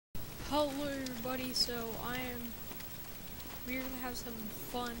Hello everybody, we're gonna have some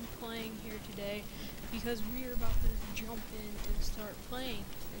fun playing here today because we're about to jump in and start playing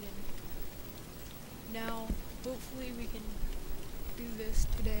again. Now, hopefully we can do this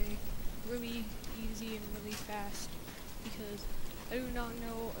today really easy and really fast because I do not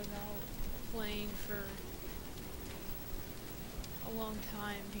know about playing for a long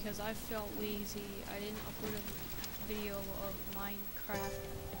time because I felt lazy. I didn't upload a video of Minecraft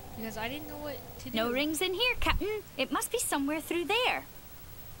because I didn't know what to do. No rings in here, Captain. It must be somewhere through there.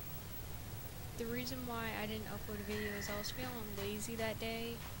 The reason why I didn't upload a video is I was feeling lazy that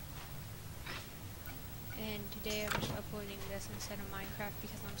day. And today I'm just uploading this instead of Minecraft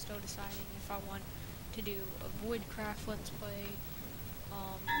because I'm still deciding if I want to do a Voidcraft Let's Play,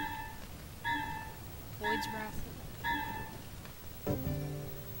 Void's Wrath,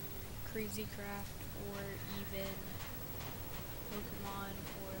 Crazy Craft, or even Pokemon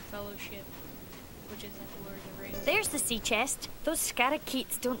or Fellowship, which is like Lord of the Rings. There's the sea chest. Those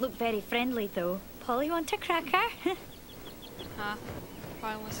scarakeets don't look very friendly, though. Polly, want a cracker? Huh?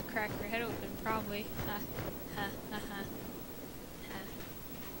 Probably wants to crack your head open, probably.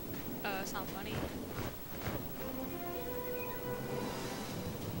 It's not funny.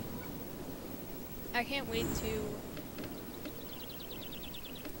 I can't wait to...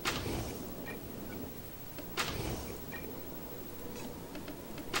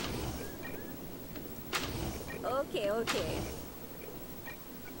 Okay.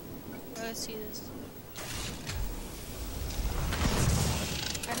 Let's see this.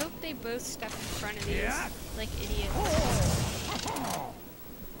 I hope they both step in front of these like idiots.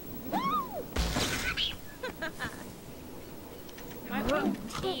 My whole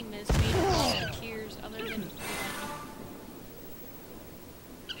team is made of musketeers other than one.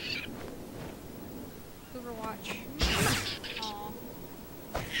 Overwatch. Aww.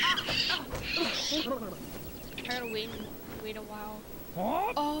 I gotta wait a while.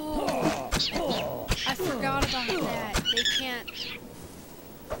 Oh! I forgot about that. They can't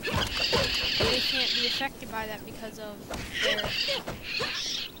be affected by that because of their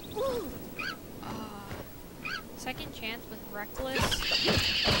second chance with Reckless.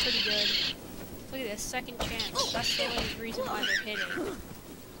 That's pretty good. Look at this, second chance. That's the only reason why they're hitting.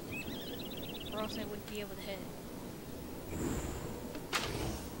 Or else they wouldn't be able to hit.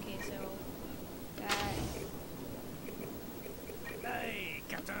 Okay, so that. Hey,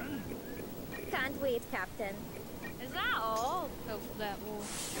 Captain. Can't wait, Captain. Is that all? Hopefully that will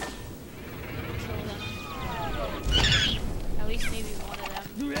kill them. At least maybe one of them.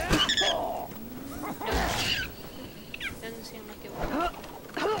 No. Doesn't seem like it will.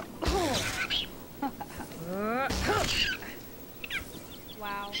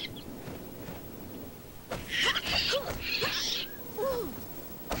 Wow.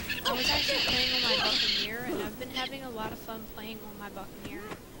 I was actually playing on my Buccaneer, and I've been having a lot of fun playing on my Buccaneer.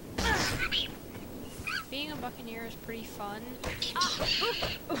 Being a Buccaneer is pretty fun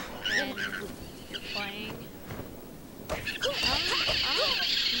when you're playing. I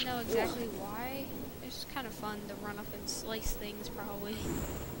don't know exactly why. It's just kind of fun to run up and slice things, probably.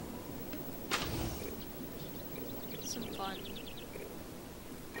 Some fun.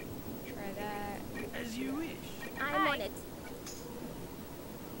 Try that. As you wish. I'm on it.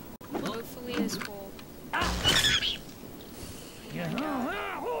 Hopefully this will...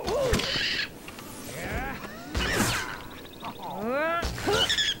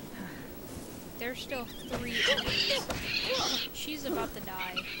 There's still 3 enemies. She's about to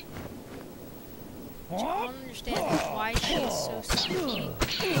die. I don't understand why she is so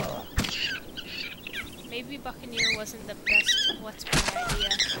sneaky. Maybe Buccaneer wasn't the best Let's Play idea.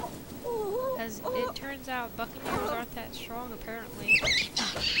 Because it turns out Buccaneers aren't that strong, apparently.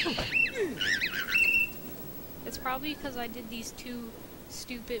 It's probably because I did these 2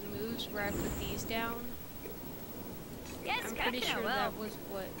 stupid moves where I put these down. Yes, I'm pretty sure that was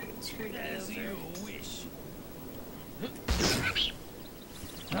what screwed me As over. you wish.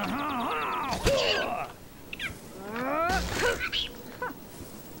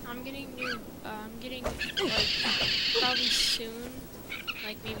 I'm getting like probably soon,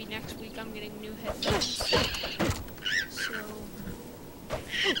 like maybe next week, I'm getting new headphones. So I'm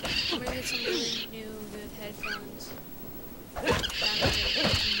gonna get some really new good headphones that I'm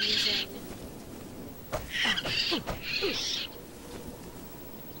gonna be using.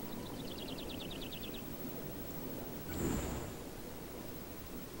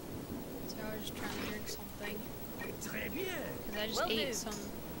 So I was just trying to drink something. Très bien. Because I just ate some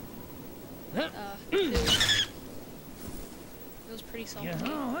food. It was pretty salty.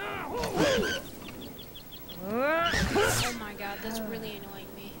 Oh my god, that's really annoying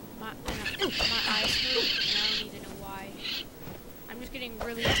me. my eyes hurt, and I don't even know why. I'm just getting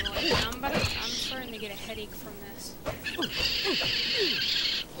really annoyed. I'm starting to get a headache from this.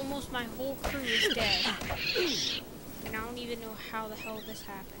 Almost my whole crew is dead, and I don't even know how the hell this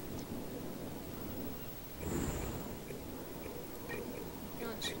happened. You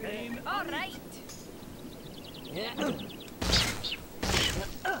know what, screw it. All right.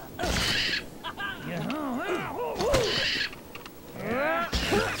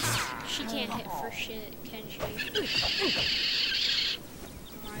 She can't hit for shit, can she?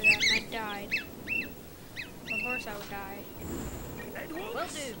 Oh my god, and I died. Of course I would die. Will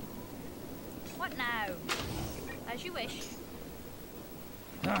do. What now? As you wish.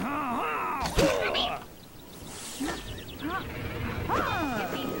 Give me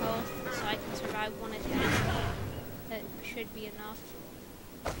health so I can survive one attack. That should be enough.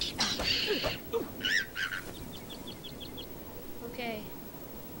 Okay.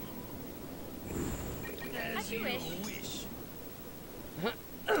 As you wish.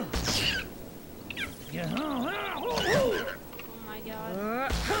 Oh my god.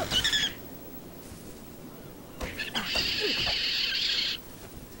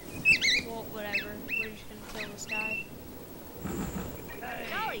 Well, whatever. We're just gonna kill this guy.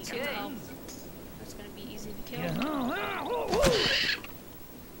 Jolly 2 good. health. That's gonna be easy to kill.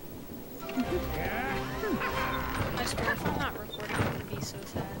 I swear, if I'm not recording, I'm gonna be so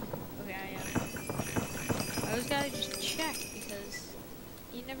sad. Okay, I am. I always gotta just check because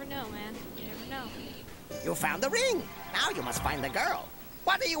you never know, man. You never know. You found the ring. Now you must find the girl.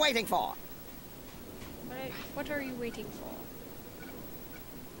 What are you waiting for? What are you waiting for?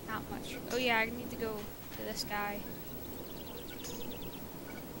 Not much. Oh yeah, I need to go to this guy.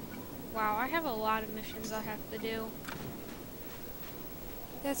 Wow, I have a lot of missions I have to do.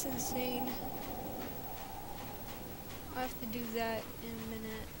 That's insane. I have to do that in a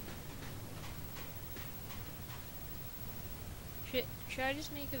minute. Should I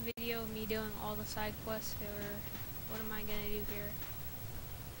just make a video of me doing all the side quests, or what am I gonna do here?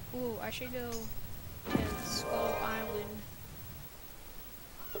 Ooh, I should go to Skull Island.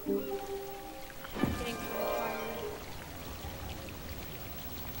 I'm getting kind of tired.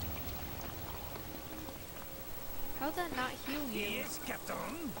 How'd that not heal you? Yes,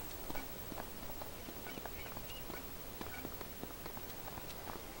 Captain.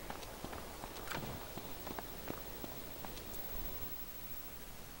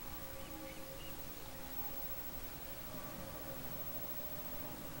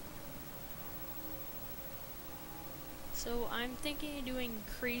 So I'm thinking of doing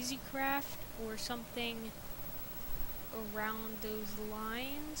Crazy Craft or something around those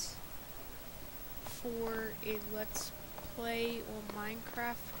lines for a Let's Play or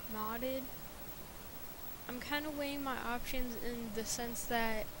Minecraft modded. I'm kind of weighing my options in the sense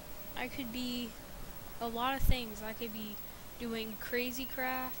that I could be a lot of things. I could be doing Crazy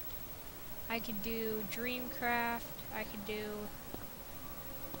Craft, I could do Dreamcraft, I could do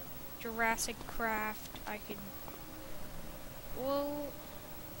Jurassic Craft, I could... Well,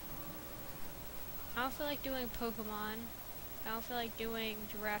 I don't feel like doing Pokemon. I don't feel like doing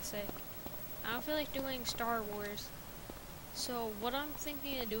Jurassic. I don't feel like doing Star Wars. So what I'm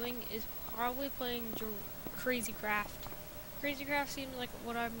thinking of doing is probably playing Crazy Craft. Crazy Craft seems like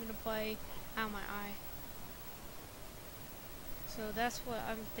what I'm gonna play out of my eye. So that's what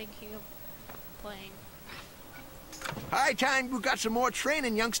I'm thinking of playing. High time you got some more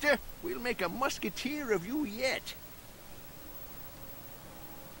training, youngster. We'll make a musketeer of you yet.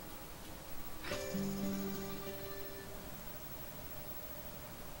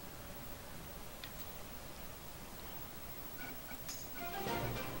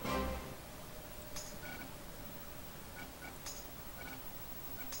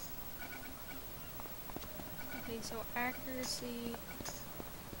 Okay, so accuracy,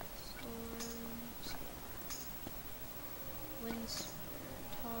 storms, winds,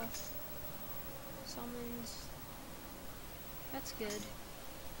 tough, summons. That's good.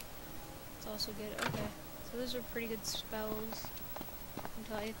 It's also good. Okay, so those are pretty good spells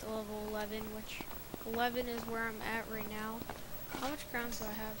until I get to level 11, which 11 is where I'm at right now. How much crowns do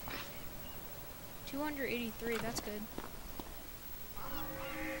I have? 283, that's good.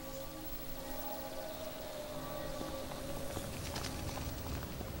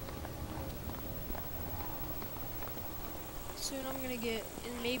 Soon I'm gonna get,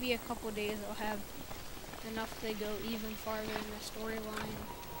 in maybe a couple days, I'll have enough to go even farther in the storyline.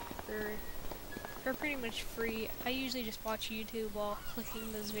 They're pretty much free. I usually just watch YouTube while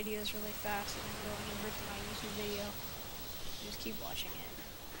clicking those videos really fast and then going over to my YouTube video. Just keep watching it.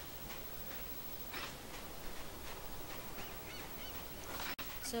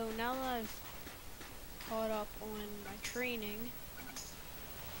 So now that I've caught up on my training,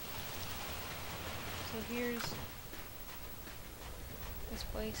 so here's this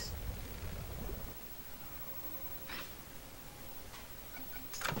place.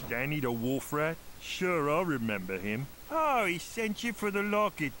 Danny the wolf rat? Sure, I remember him. Oh, he sent you for the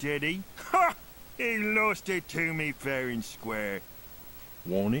locket, did he? Ha! He lost it to me fair and square.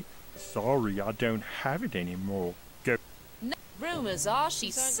 Want it? Sorry, I don't have it anymore. Go. No. Rumors are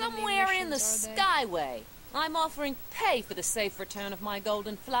she's somewhere in the Skyway. I'm offering pay for the safe return of my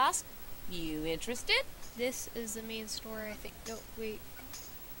golden flask. You interested? This is the main story, I think. No, wait.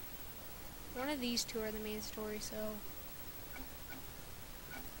 One of these two are the main story, so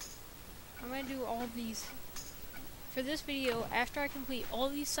I'm gonna do all of these. For this video, after I complete all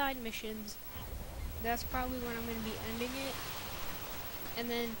these side missions, that's probably when I'm gonna be ending it. And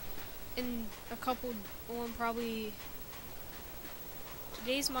then in a couple, probably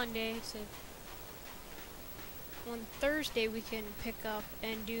today's Monday, so on Thursday we can pick up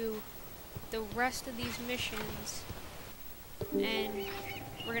and do the rest of these missions. And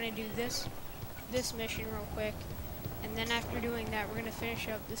we're gonna do this mission real quick, and then after doing that we're gonna finish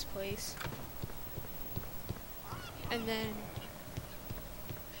up this place, and then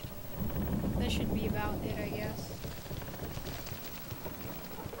that should be about it, I guess.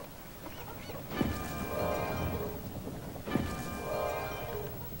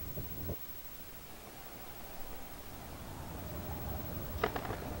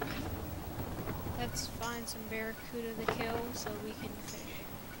 Let's find some barracuda to kill so we can fish.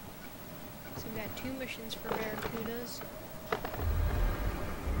 So we got 2 missions for barracudas.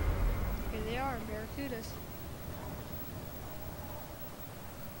 Here they are, barracudas.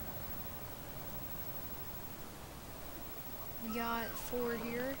 We got 4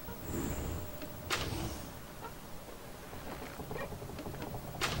 here.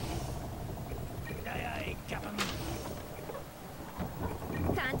 Aye, aye, Captain.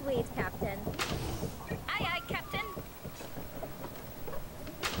 Can't wait, Captain. Aye, aye, Captain.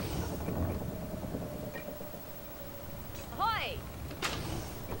 Ahoy!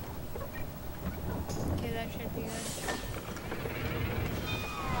 Okay, that should be good.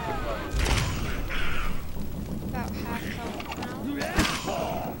 About half health now.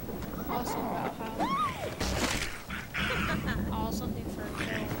 Also about half. All something for a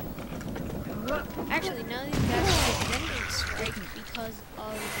kill. Actually, none of these guys have vending strike because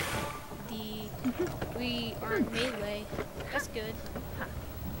of we aren't melee. That's good.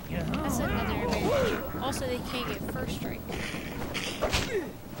 That's another advantage. Also, they can't get first strike.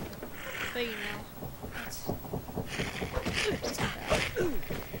 But you know, that's not bad.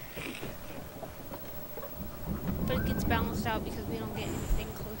 But it gets balanced out because we don't get anything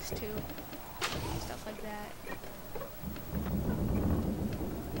close to stuff like that.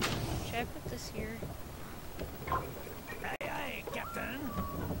 Should I put this here? Aye, aye, Captain.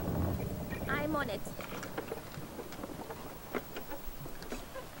 I'm on it.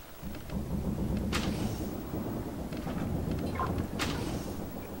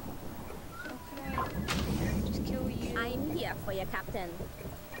 How could I just kill you? I'm here for you, Captain.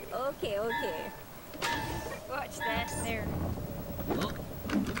 Okay, okay. Watch this. There.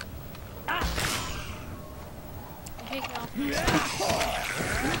 I'm taking off my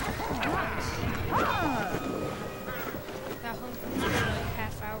got home from school like a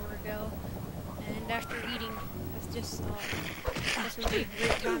half hour ago, and after eating, I just thought this would be a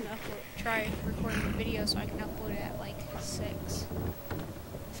great time to try recording a video so I can upload it at like 6.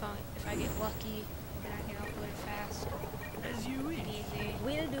 If I get lucky, then I can upload it fast. As you wish. Easy.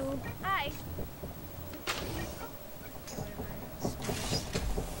 Will do. Aye.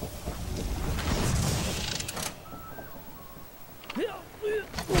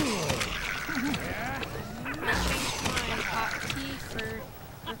 I changed my hotkey for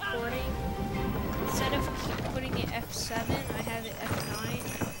recording. Instead of putting it F7, I have it F9.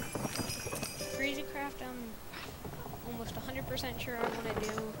 Freezing Craft, I'm almost 100% sure I want to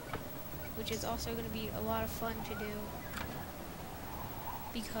do, which is also going to be a lot of fun to do,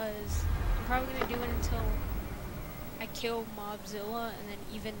 because I'm probably going to do it until I kill Mobzilla, and then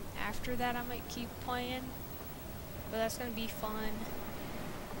even after that I might keep playing, but that's going to be fun.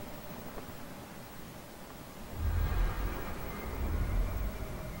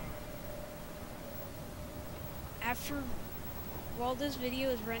 While this video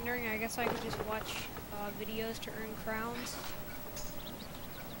is rendering, I guess I could just watch videos to earn crowns,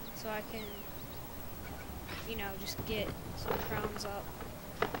 so I can, you know, just get some crowns up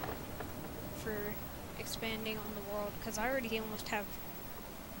for expanding on the world, because I already almost have,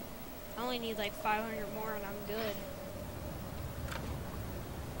 I only need like 500 more and I'm good.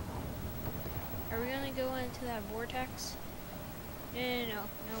 we gonna go into that vortex? No, we're not.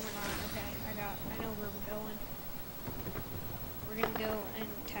 Okay, I know where we're going. We're gonna go and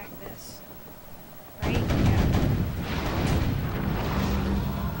attack this. Right? Yeah.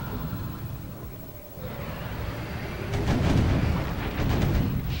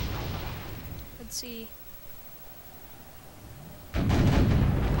 Let's see.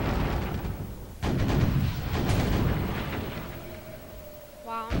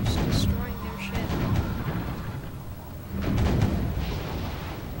 Wow, I'm just destroying their shit.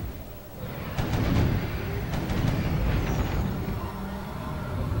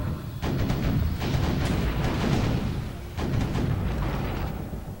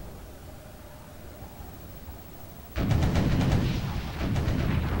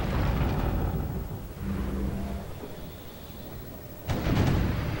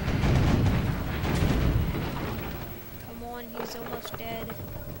 Come on, he's almost dead.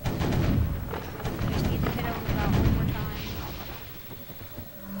 Just need to hit him about one more time.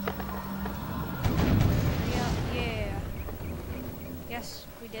 Yeah. Yes,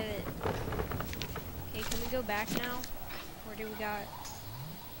 we did it. Okay, can we go back now? Or do we got...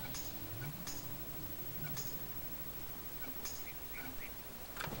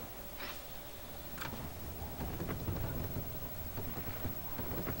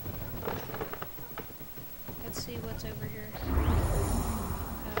 Let's see what's over here.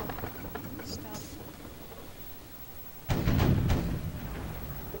 Oh, stuff.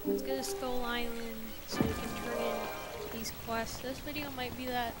 Let's go to Skull Island so we can turn in these quests. This video might be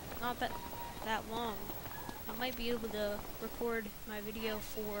not that long. I might be able to record my video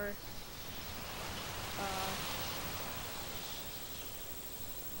for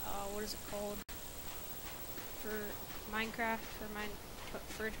what is it called? For Minecraft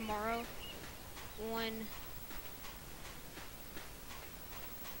for tomorrow on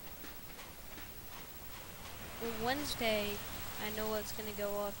Wednesday. I know what's gonna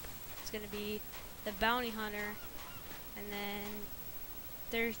go up. It's gonna be the Bounty Hunter, and then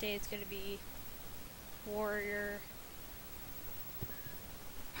Thursday it's gonna be Warrior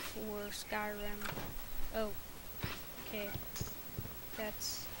for Skyrim. Oh, okay.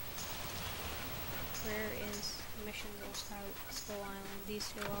 That's where is missions on Skull Island.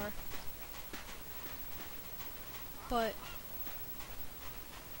 These two are. But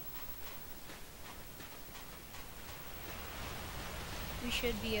we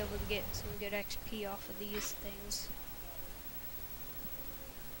should be able to get some good XP off of these things.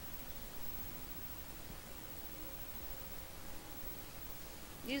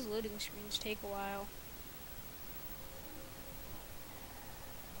 These loading screens take a while.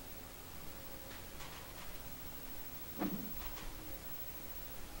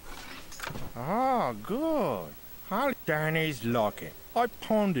 Ah, good. Holly Danny's locket. I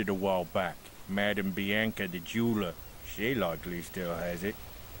pawned it a while back. Madame Bianca the jeweler. She likely still has it.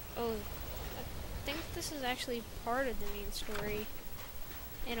 Oh, I think this is actually part of the main story,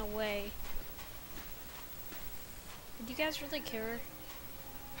 in a way. Do you guys really care?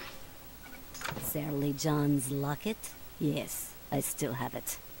 Surly John's locket? Yes, I still have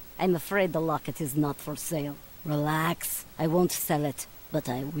it. I'm afraid the locket is not for sale. Relax, I won't sell it, but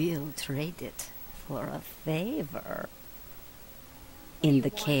I will trade it for a favor. In the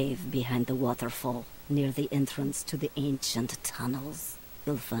cave behind the waterfall, near the entrance to the ancient tunnels,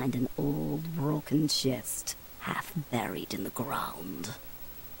 you'll find an old broken chest, half buried in the ground.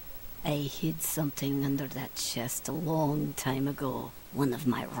 I hid something under that chest a long time ago. One of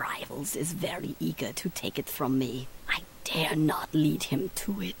my rivals is very eager to take it from me. I dare not lead him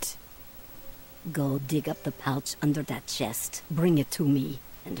to it. Go dig up the pouch under that chest, bring it to me,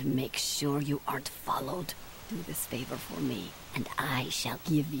 and make sure you aren't followed. Do this favor for me, and I shall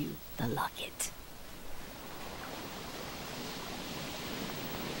give you the locket.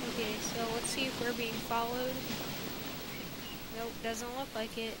 Okay, so let's see if we're being followed. Nope, doesn't look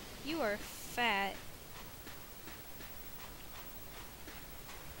like it. You are fat.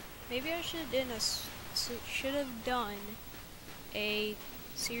 Maybe I should have done a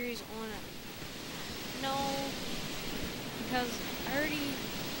series on it. No, because I already...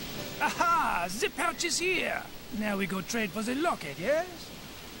 Aha! The pouch is here! Now we go trade for the locket, yes?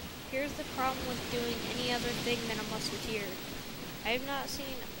 Here's the problem with doing any other thing than a musketeer. I have not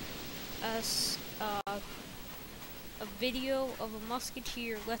seen a video of a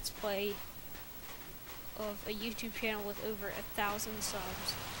musketeer let's play of a YouTube channel with over 1,000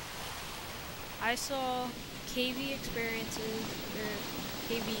 subs. I saw KV Experiences, or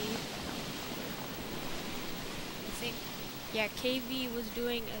KV, I think, yeah, KV was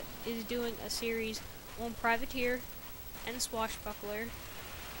is doing a series on Privateer and Swashbuckler.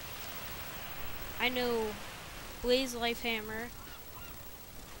 I know Blaze Lifehammer,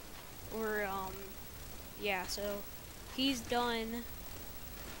 or, yeah, so he's done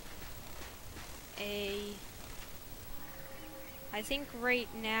I think right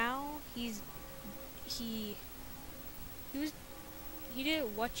now he did a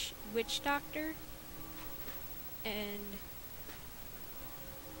witch doctor, and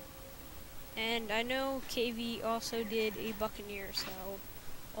I know KV also did a buccaneer, so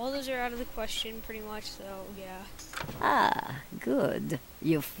all those are out of the question pretty much, so yeah. Ah, good.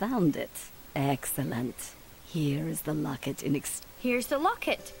 You found it. Excellent. Here is the locket in Here's the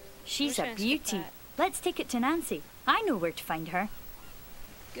locket. She's a beauty. Let's take it to Nancy. I know where to find her.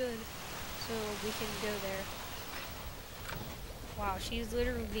 Good. So we can go there. Wow, she's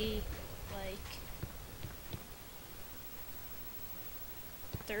literally like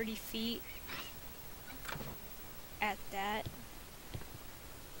 30 feet at that.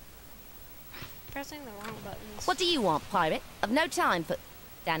 Pressing the wrong buttons. What do you want, pirate? I've no time for...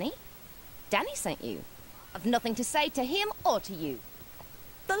 Danny? Danny sent you. I've nothing to say to him or to you.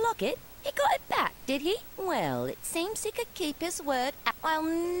 The locket? He got it back, did he? Well, it seems he could keep his word. I'll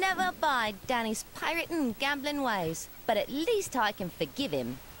never buy Danny's pirating and gambling ways, but at least I can forgive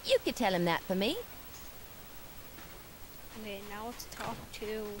him. You could tell him that for me. Okay, now let's talk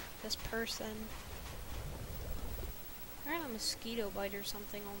to this person. I got a mosquito bite or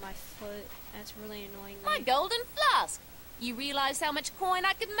something on my foot. That's really annoying me. My golden flask! You realize how much coin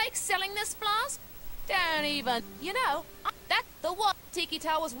I could make selling this flask? Don't even, you know, that's the what Tiki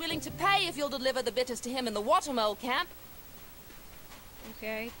was willing to pay if you'll deliver the bitters to him in the watermole camp.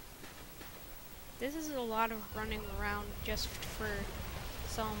 Okay. This is a lot of running around just for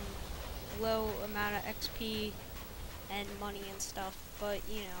some low amount of XP and money and stuff, but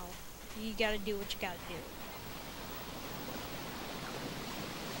you know, you gotta do what you gotta do.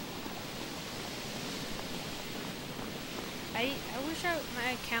 I wish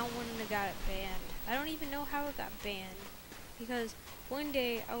my account wouldn't have got it banned. I don't even know how it got banned, because one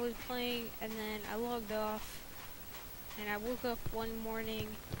day I was playing and then I logged off and I woke up one morning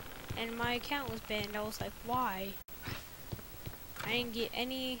and my account was banned. I was like, why? I didn't get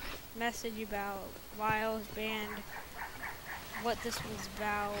any message about why I was banned, what this was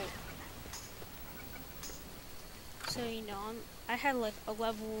about. So, you know, I had like a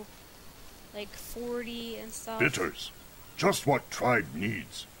level like 40 and stuff. Bitters. Just what tribe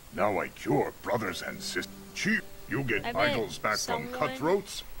needs. Now I cure brothers and sisters. Chief, you get vitals back from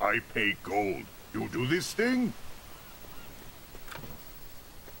cutthroats. I pay gold. You do this thing?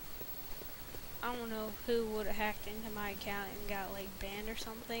 I don't know who would have hacked into my account and got like banned or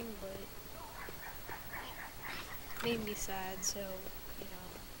something, but it made me sad, so, you know.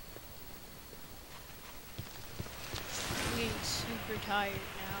 I'm getting super tired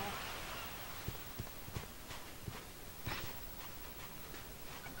now.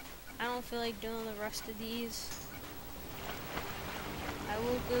 I don't feel like doing the rest of these. I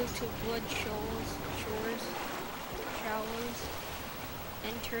will go to Blood Shores,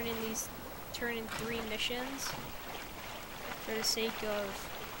 and turn in 3 missions for the sake of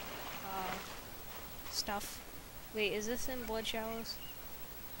stuff. Wait, is this in Blood Shallows?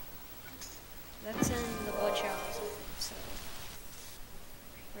 That's in the Blood Shallows, I think so.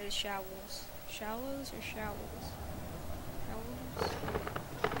 Or the Shallows? Shallows or Shallows? Shallows?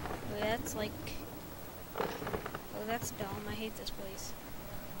 Oh, that's like... Oh, that's dumb. I hate this place.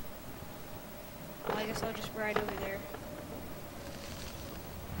 Well, I guess I'll just ride over there.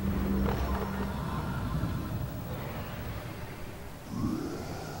 I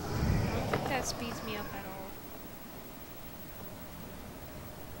don't think that speeds me up at all.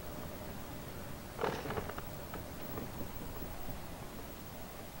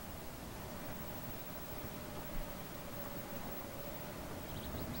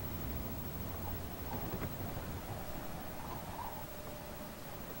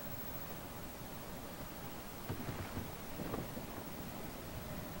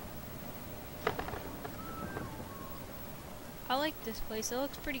 I like this place. It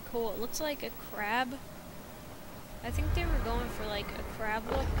looks pretty cool. It looks like a crab. I think they were going for like a crab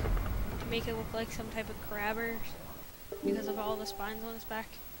look to make it look like some type of crabber because of all the spines on its back.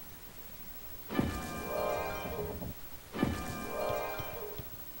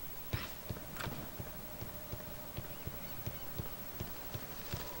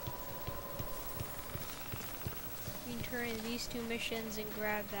 You can turn in these 2 missions and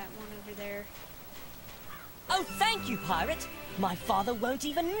grab that one over there. Oh, thank you, pirate. My father won't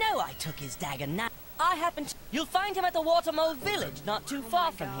even know I took his dagger now. I happen to... You'll find him at the Watermole village, not too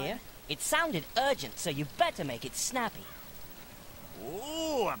far from here. It sounded urgent, so you better make it snappy.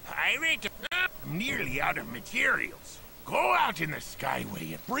 Oh, a pirate? I'm nearly out of materials. Go out in the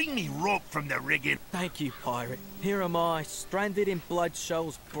skyway and bring me rope from the rigging. Thank you, pirate. Here am I, stranded in blood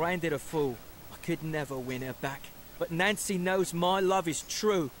shoals, branded a fool. I could never win her back. But Nancy knows my love is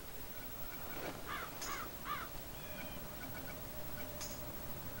true.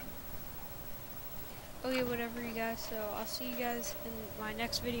 Okay, whatever you guys, so I'll see you guys in my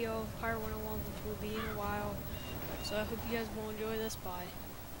next video of Pirate101, which will be in a while. So I hope you guys will enjoy this. Bye.